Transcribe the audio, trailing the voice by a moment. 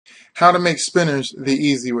How to make spinners the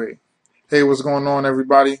easy way. Hey, what's going on,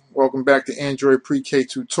 everybody? Welcome back to Android Pre-K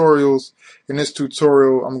Tutorials. In this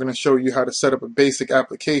tutorial, I'm going to show you how to set up a basic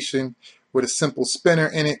application with a simple spinner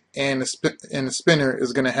in it, and the spinner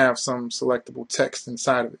is going to have some selectable text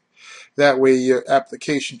inside of it. That way, your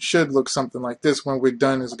application should look something like this. When we're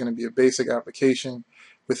done, it's going to be a basic application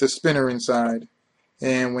with a spinner inside,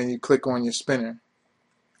 and when you click on your spinner,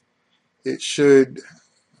 it should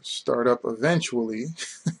start up eventually.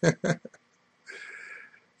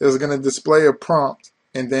 It's going to display a prompt,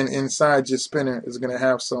 and then inside your spinner is going to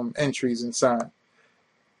have some entries inside.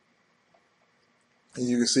 And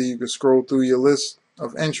you can see you can scroll through your list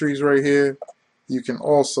of entries right here. You can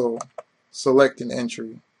also select an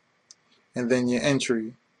entry, and then your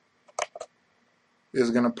entry is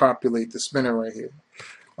going to populate the spinner right here.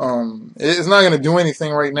 It's not going to do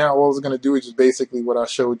anything right now. All it's going to do is just basically what I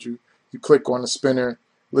showed you. You click on the spinner,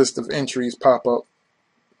 list of entries pop up,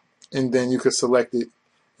 and then you can select it,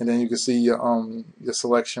 and then you can see your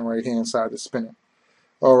selection right here inside the spinner.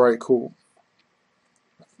 Alright, cool.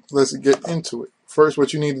 Let's get into it. First,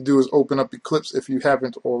 what you need to do is open up Eclipse if you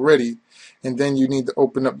haven't already, and then you need to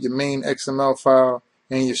open up your main XML file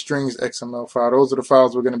and your strings XML file. Those are the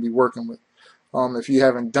files we're going to be working with. If you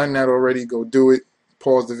haven't done that already, go do it.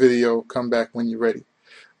 Pause the video, come back when you're ready.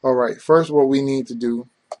 Alright, first what we need to do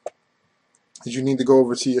is you need to go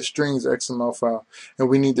over to your strings XML file, and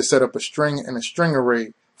we need to set up a string and a string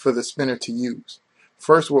array for the spinner to use.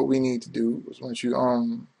 First, what we need to do is once you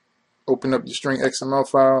open up your string XML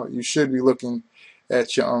file, you should be looking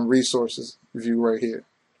at your resources view right here.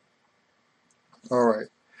 Alright,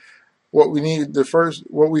 what we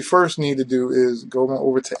first need to do is go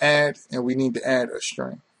over to add, and we need to add a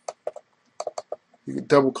string. You can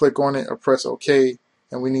double click on it or press OK,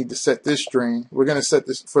 and we need to set this string. We're going to set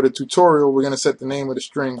this for the tutorial. We're going to set the name of the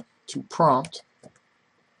string to prompt,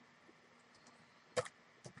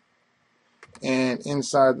 and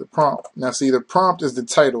inside the prompt, now see, the prompt is the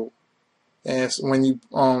title, and when you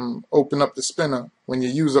open up the spinner, when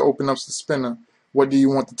your user opens up the spinner, what do you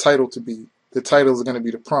want the title to be? The title is going to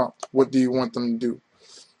be the prompt. What do you want them to do?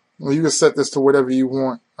 Well, you can set this to whatever you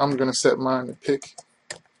want. I'm going to set mine to pick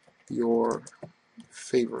your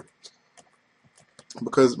favorite,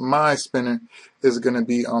 because my spinner is going to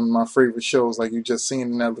be on my favorite shows, like you just seen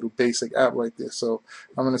in that little basic app right there. So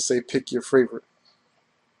I'm going to say pick your favorite.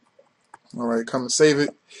 Alright, come and save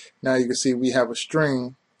it. Now you can see we have a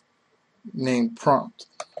string named prompt,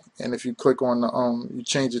 and if you click on the you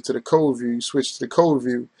change it to the code view, you switch to the code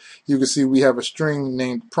view, you can see we have a string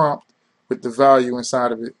named prompt with the value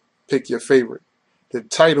inside of it, pick your favorite. The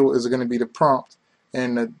title is going to be the prompt,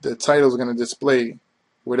 and the title is going to display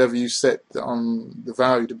whatever you set the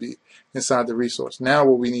value to be inside the resource. Now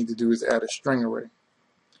what we need to do is add a string array.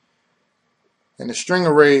 And the string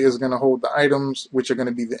array is going to hold the items, which are going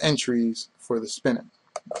to be the entries for the spinner.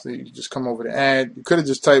 So you just come over to add. You could have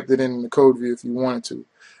just typed it in the code view if you wanted to,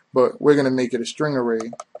 but we're going to make it a string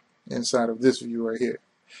array inside of this view right here.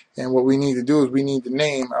 And what we need to do is we need to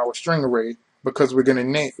name our string array, because we're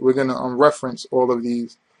going to reference all of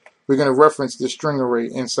these. We're going to reference the string array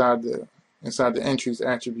inside the entries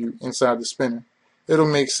attribute inside the spinner. It'll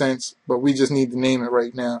make sense, but we just need to name it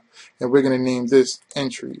right now, and we're going to name this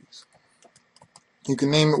entries. You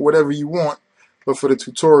can name it whatever you want, but for the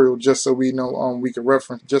tutorial, just so we know we can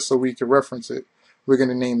reference it, we're going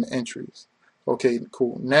to name the entries. Okay,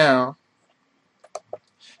 cool. Now,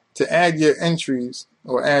 to add your entries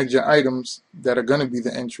or add your items that are going to be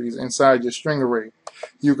the entries inside your string array,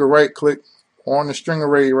 you can right click on the string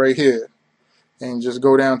array right here and just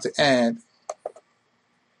go down to add,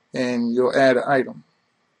 and you'll add an item.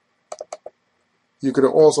 You could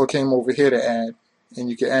have also came over here to add, and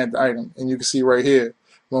you can add the item, and you can see right here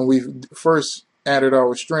when we first added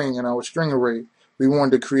our string and our string array, we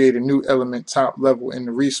wanted to create a new element top level in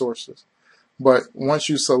the resources. But once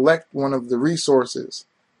you select one of the resources,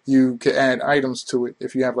 you can add items to it.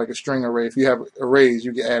 If you have like a string array, if you have arrays,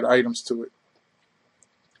 you can add items to it.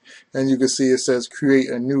 And you can see it says create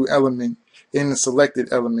a new element in the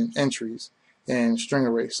selected element entries and string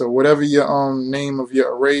array. So whatever your name of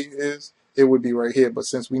your array is, it would be right here. But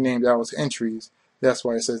since we named ours entries, that's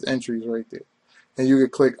why it says entries right there. And you can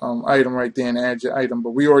click item right there and add your item.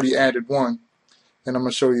 But we already added one, and I'm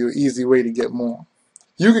going to show you an easy way to get more.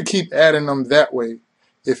 You could keep adding them that way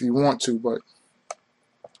if you want to, but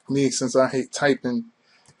me, since I hate typing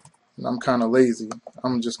and I'm kind of lazy,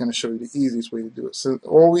 I'm just going to show you the easiest way to do it. So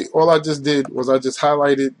all I just did was I just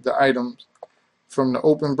highlighted the items from the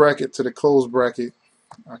open bracket to the close bracket.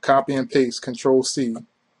 I copy and paste, Control C.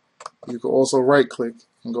 You can also right click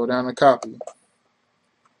and go down to copy.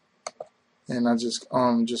 and I just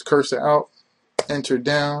cursor out, enter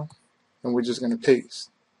down, and we're just going to paste.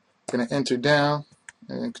 Going to enter down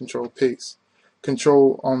and then control paste.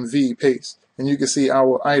 Control V, paste. And you can see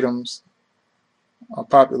our items are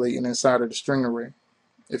populating inside of the string array.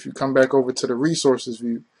 If you come back over to the resources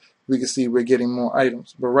view, we can see we're getting more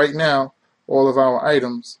items. But right now, all of our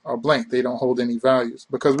items are blank. They don't hold any values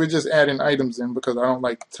because we're just adding items in because I don't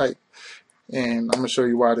like to type. And I'm going to show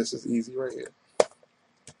you why this is easy right here.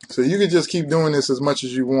 So you can just keep doing this as much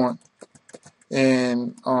as you want,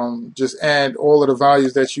 and just add all of the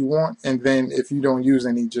values that you want, and then if you don't use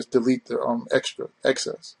any, just delete the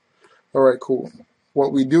excess. Alright, cool.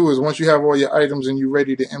 What we do is once you have all your items and you're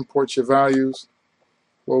ready to import your values,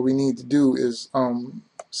 what we need to do is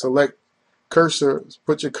select cursor,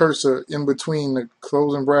 put your cursor in between the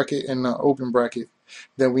closing bracket and the open bracket.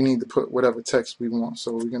 Then we need to put whatever text we want.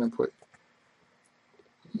 So we're going to put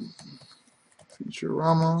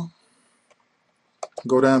Futurama.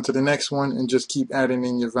 Go down to the next one and just keep adding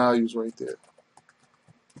in your values right there.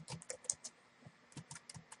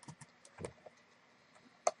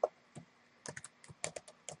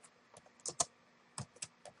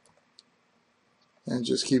 And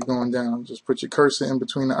just keep going down. Just put your cursor in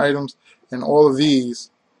between the items, and all of these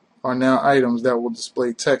are now items that will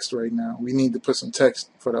display text right now. We need to put some text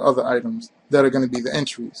for the other items that are going to be the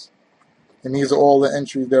entries. And these are all the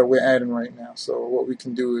entries that we're adding right now. So what we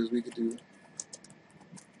can do is we could do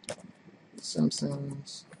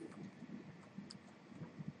Simpsons,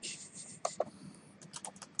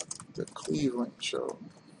 the Cleveland Show.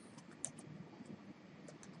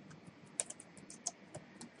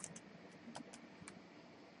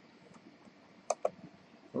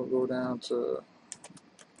 We'll go down to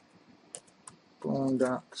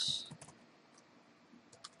Boondocks.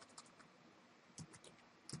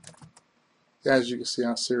 As you can see,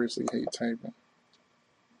 I seriously hate typing.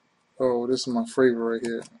 Oh, this is my favorite right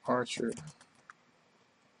here, Archer.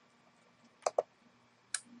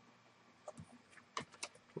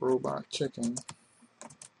 Robot Chicken.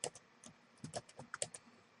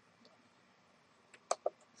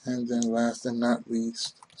 And then last and not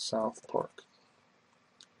least, South Park.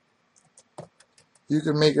 You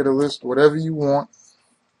can make it a list whatever you want.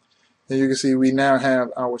 And you can see we now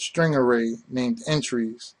have our string array named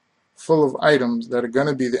entries full of items that are going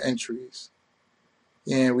to be the entries.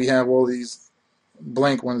 And we have all these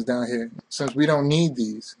blank ones down here. Since we don't need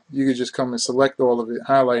these, you can just come and select all of it,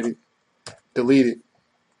 highlight it, delete it.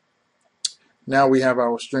 Now we have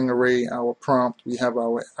our string array, our prompt, we have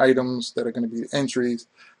our items that are going to be the entries.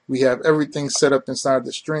 We have everything set up inside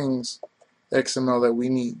the strings XML that we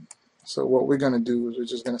need. So what we're going to do is we're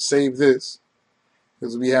just going to save this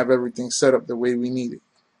because we have everything set up the way we need it.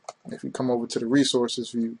 If you come over to the resources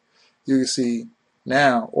view, you can see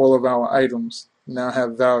now all of our items now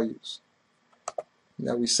have values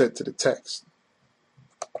that we set to the text,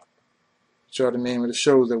 which are the name of the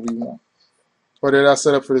shows that we want. Or that I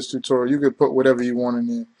set up for this tutorial. You could put whatever you want in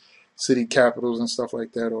there, city capitals and stuff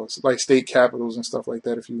like that, or like state capitals and stuff like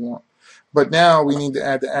that if you want. But now we need to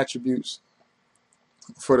add the attributes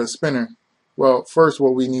for the spinner. Well, first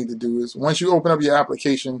what we need to do is once you open up your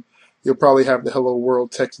application, you'll probably have the hello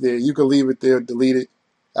world text there. You can leave it there, delete it.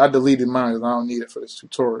 I deleted mine because I don't need it for this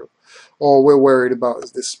tutorial. All we're worried about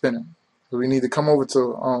is this spinner. So we need to come over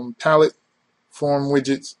to palette, form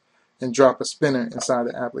widgets, and drop a spinner inside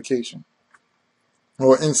the application,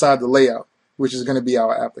 or inside the layout, which is going to be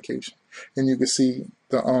our application. And you can see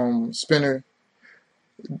the spinner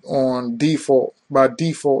on default. By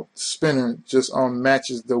default, spinner just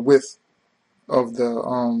matches the width of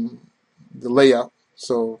the layout.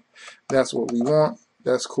 So that's what we want.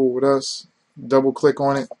 That's cool with us. Double click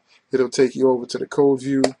on it. It'll take you over to the code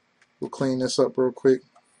view. We'll clean this up real quick.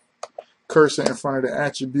 Cursor in front of the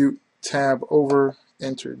attribute, tab over,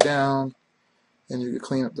 enter down, and you can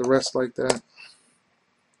clean up the rest like that.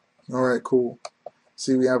 Alright, cool.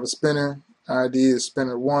 See, we have a spinner. ID is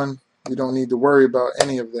spinner 1. We don't need to worry about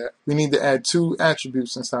any of that. We need to add 2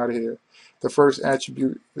 attributes inside of here. The first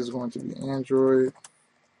attribute is going to be Android.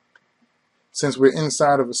 Since we're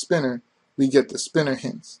inside of a spinner, we get the spinner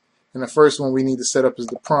hints. And the first one we need to set up is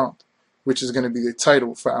the prompt, which is going to be the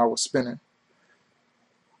title for our spinner.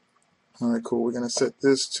 Alright, cool. We're going to set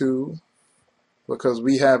this to, because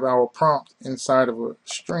we have our prompt inside of a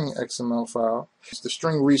string XML file. The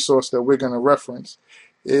string resource that we're going to reference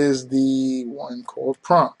is the one called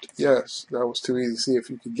prompt. Yes, that was too easy. See if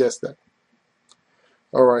you could guess that.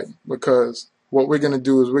 Alright, because what we're going to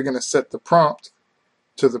do is we're going to set the prompt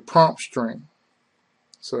to the prompt string.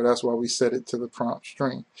 So that's why we set it to the prompt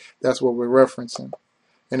string. That's what we're referencing.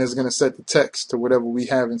 And it's going to set the text to whatever we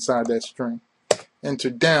have inside that string. enter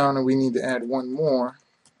down, and we need to add one more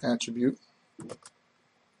attribute.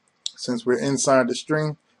 Since we're inside the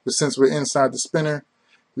string, but since we're inside the spinner,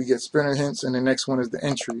 we get spinner hints, and the next one is the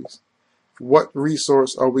entries. What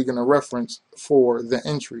resource are we going to reference for the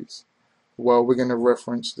entries? Well, we're going to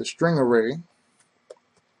reference the string array,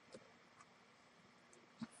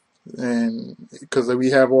 and because we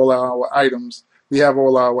have all our items, we have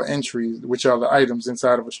all our entries, which are the items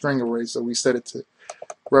inside of a string array, so we set it to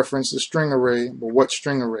reference the string array. But what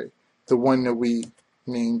string array? The one that we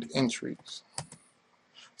named entries.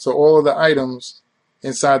 So all of the items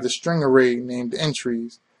inside the string array named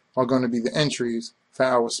entries are going to be the entries for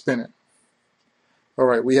our spinner.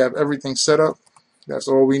 Alright, we have everything set up. That's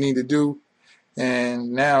all we need to do.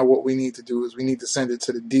 And now what we need to do is we need to send it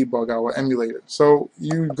to the debug, our emulator. So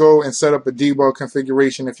you go and set up a debug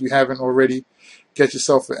configuration if you haven't already. Get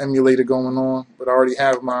yourself an emulator going on, but I already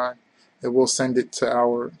have mine. And we'll send it to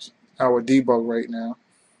our debug right now.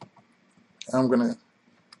 I'm going to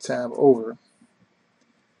tab over.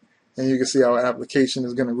 And you can see our application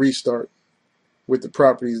is going to restart with the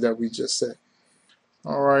properties that we just set.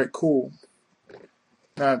 Alright, cool.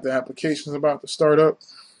 Now the application is about to start up.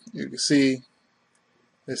 You can see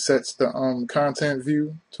it sets the content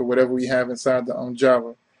view to whatever we have inside the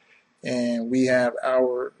Java, and we have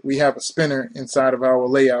a spinner inside of our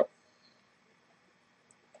layout.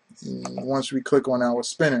 And once we click on our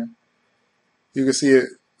spinner, you can see it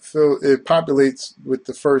populates with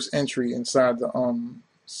the first entry inside the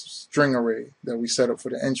string array that we set up for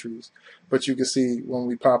the entries. But you can see when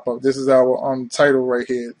we pop up, this is our title right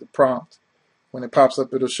here, the prompt. When it pops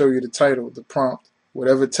up, it'll show you the title, the prompt.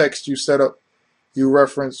 Whatever text you set up, you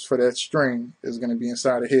reference for that string is going to be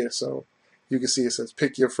inside of here. So you can see it says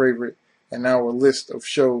pick your favorite, and now a list of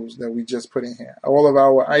shows that we just put in here. All of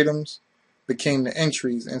our items became the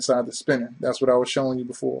entries inside the spinner. That's what I was showing you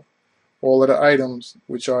before. All of the items,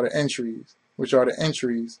 which are the entries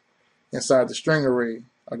inside the string array,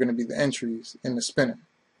 are going to be the entries in the spinner.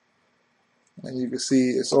 And you can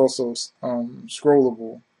see it's also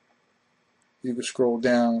scrollable. You can scroll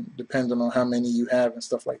down depending on how many you have and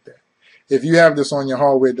stuff like that. If you have this on your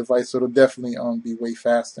hardware device, it'll definitely be way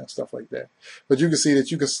faster and stuff like that. But you can see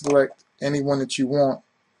that you can select any one that you want.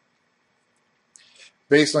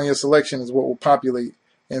 Based on your selection is what will populate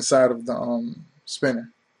inside of the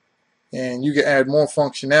spinner. And you can add more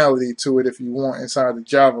functionality to it if you want inside the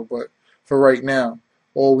Java, but for right now,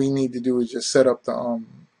 all we need to do is just set up the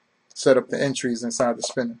entries inside the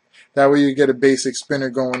spinner. That way you get a basic spinner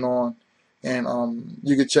going on, and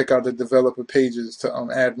you can check out the developer pages to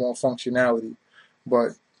add more functionality.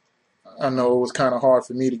 But I know it was kind of hard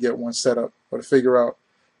for me to get one set up or to figure out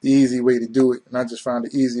the easy way to do it, and I just found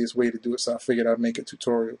the easiest way to do it, so I figured I'd make a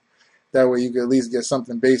tutorial. That way you can at least get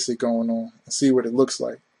something basic going on and see what it looks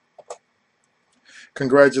like.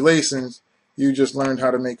 Congratulations, you just learned how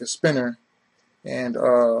to make a spinner. And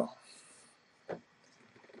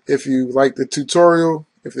if you liked the tutorial,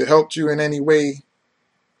 if it helped you in any way,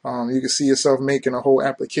 you can see yourself making a whole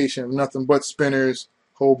application of nothing but spinners,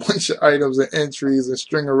 whole bunch of items and entries and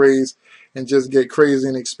string arrays, and just get crazy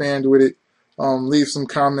and expand with it. Leave some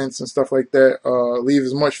comments and stuff like that. Leave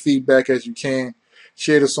as much feedback as you can.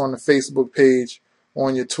 Share this on the Facebook page,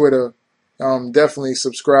 on your Twitter. Definitely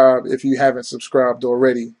subscribe if you haven't subscribed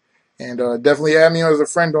already. And definitely add me as a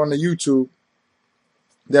friend on the YouTube.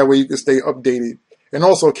 That way you can stay updated. And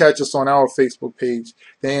also catch us on our Facebook page,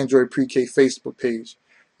 the Android Pre-K Facebook page.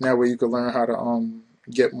 And that way you can learn how to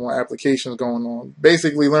get more applications going on.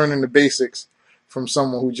 Basically learning the basics from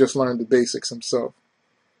someone who just learned the basics himself.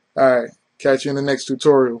 Alright, catch you in the next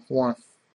tutorial. 1.